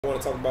I want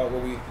to talk about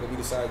what we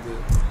decided to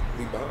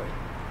leave behind.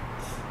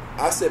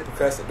 I said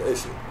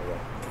procrastination.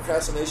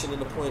 Procrastination in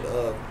the point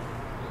of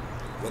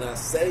when I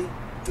say,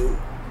 do. You know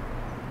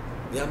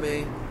what I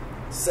mean?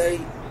 Say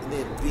and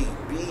then be.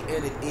 Be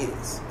and it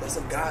is. That's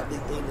a godly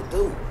thing to do.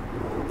 You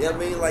know what I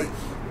mean? Like,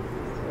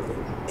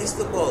 it's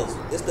the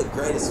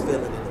greatest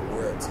feeling in the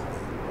world to me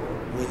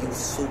when you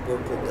super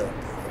productive.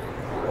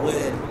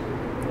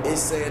 When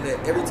it's saying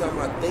that every time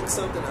I think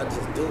something, I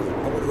just do it.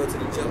 I want to go to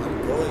the gym,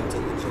 I'm going to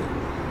the gym.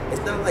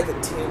 It's not like a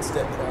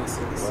 10-step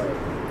process.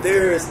 Right.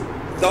 There's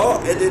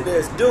thought and then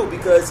there's do,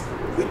 because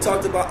we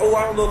talked about,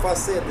 I don't know if I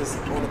said this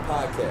on the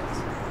podcast.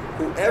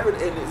 Whoever,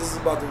 and this is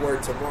about the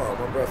word tomorrow.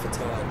 My brother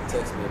Tom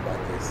texted me about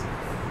this.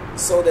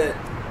 So that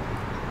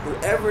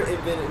whoever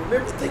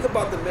invented, think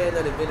about the man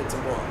that invented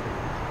tomorrow.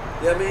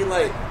 You know what I mean?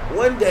 Like,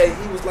 one day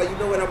he was like, you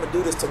know what, I'm going to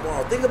do this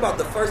tomorrow. Think about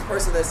the first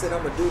person that said,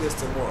 I'm going to do this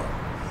tomorrow.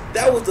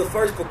 That was the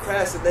first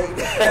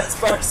procrastinating ass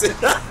person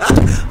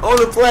on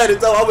the planet.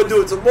 So I'm gonna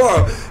do it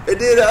tomorrow. And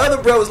then the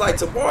other bro was like,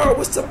 tomorrow?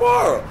 What's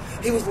tomorrow?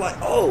 He was like,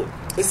 oh,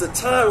 it's a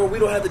time where we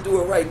don't have to do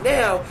it right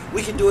now.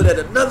 We can do it at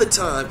another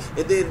time.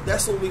 And then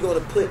that's when we're gonna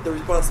put the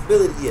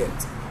responsibility in.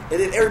 And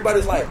then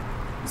everybody's like,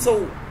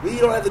 so we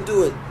don't have to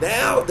do it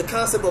now? The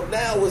concept of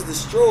now was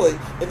destroyed,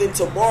 and then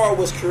tomorrow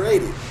was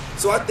created.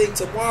 So I think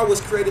tomorrow was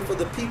created for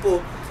the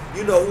people,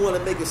 you know, who want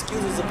to make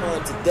excuses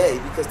upon today,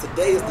 because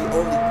today is the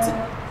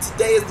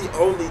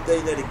only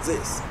thing that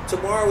exists.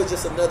 Tomorrow is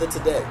just another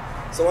today.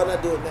 So why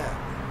not do it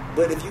now?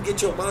 But if you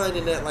get your mind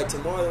in that, like,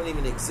 tomorrow don't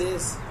even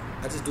exist,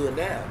 I just do it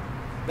now.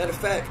 Matter of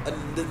fact,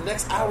 the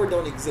next hour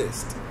don't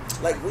exist.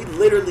 Like, we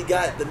literally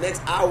got the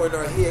next hour in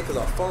our head because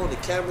our phone, the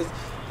cameras,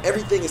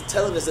 everything is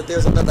telling us that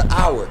there's another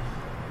hour.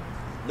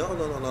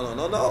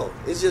 No.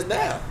 It's just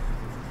now.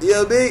 You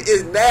know what I mean?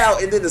 It's now,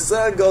 and then the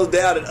sun goes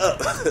down and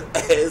up.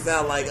 It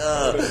sounds like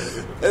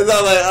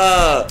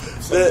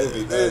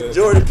the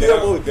Jordan Peele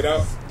movie. Get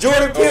out.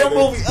 Jordan Peele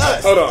movie.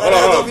 Us. Hold on.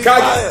 I'm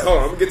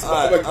gonna get to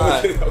my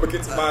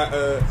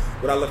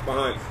what I left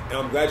behind. And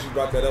I'm glad you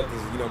brought that up,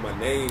 because, you know, my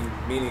name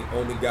meaning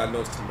only God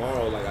knows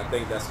tomorrow. Like, I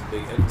think that's a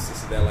big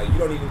emphasis of that. Like, you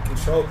don't even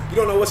control. You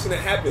don't know what's gonna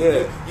happen.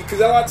 Yeah.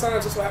 Because a lot of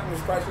times that's what happens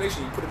with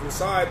procrastination. You put it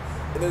aside,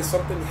 and then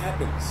something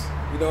happens.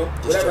 You know,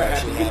 whatever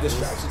happens, you get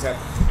distractions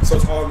happen. So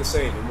it's all the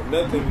same. And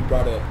another thing you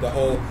brought up, the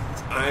whole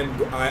I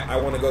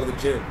want to go to the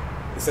gym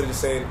instead of just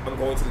saying I'm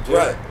going to the gym.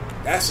 Right.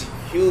 That's a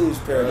huge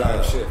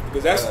paradigm shift,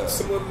 because that's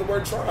similar to the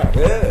word try.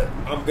 Yeah.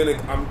 I'm gonna.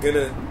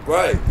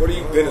 Right. What are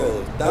you gonna?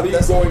 What are you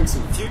going to?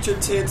 Future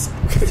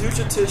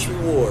tense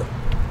reward.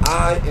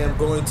 I am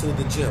going to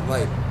the gym.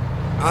 Like,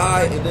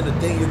 and then the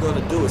thing you're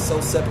going to do is so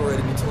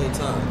separated between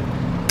time.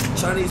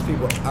 Chinese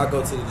people,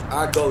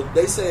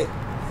 they say,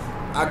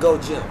 I go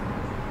gym.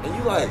 And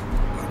you like,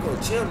 I go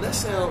gym? That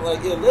sounds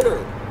like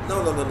illiterate.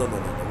 No.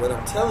 What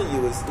I'm telling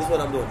you is this is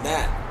what I'm doing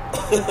now.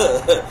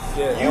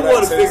 You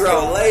want to figure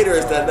out later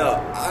is that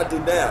no, I do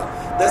now.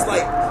 That's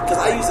like, because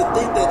I used to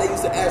think that they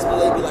used to ask me,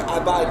 they'd be like, I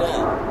buy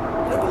now.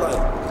 And I'd be like,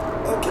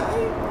 okay.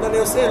 No, they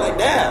were saying like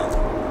now.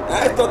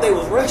 I thought they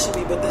was rushing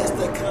me, but that's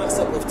the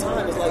concept of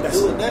time. It's like,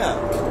 do it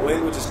now.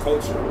 Language is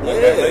culture.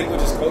 Like, that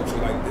language is culture.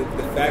 Like,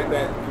 the fact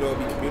that, you know, it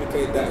be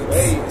communicated that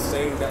way is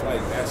saying that,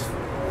 like, that's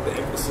the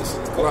emphasis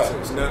in the culture.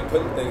 Right. It's not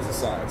putting things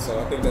aside. So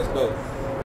I think that's dope.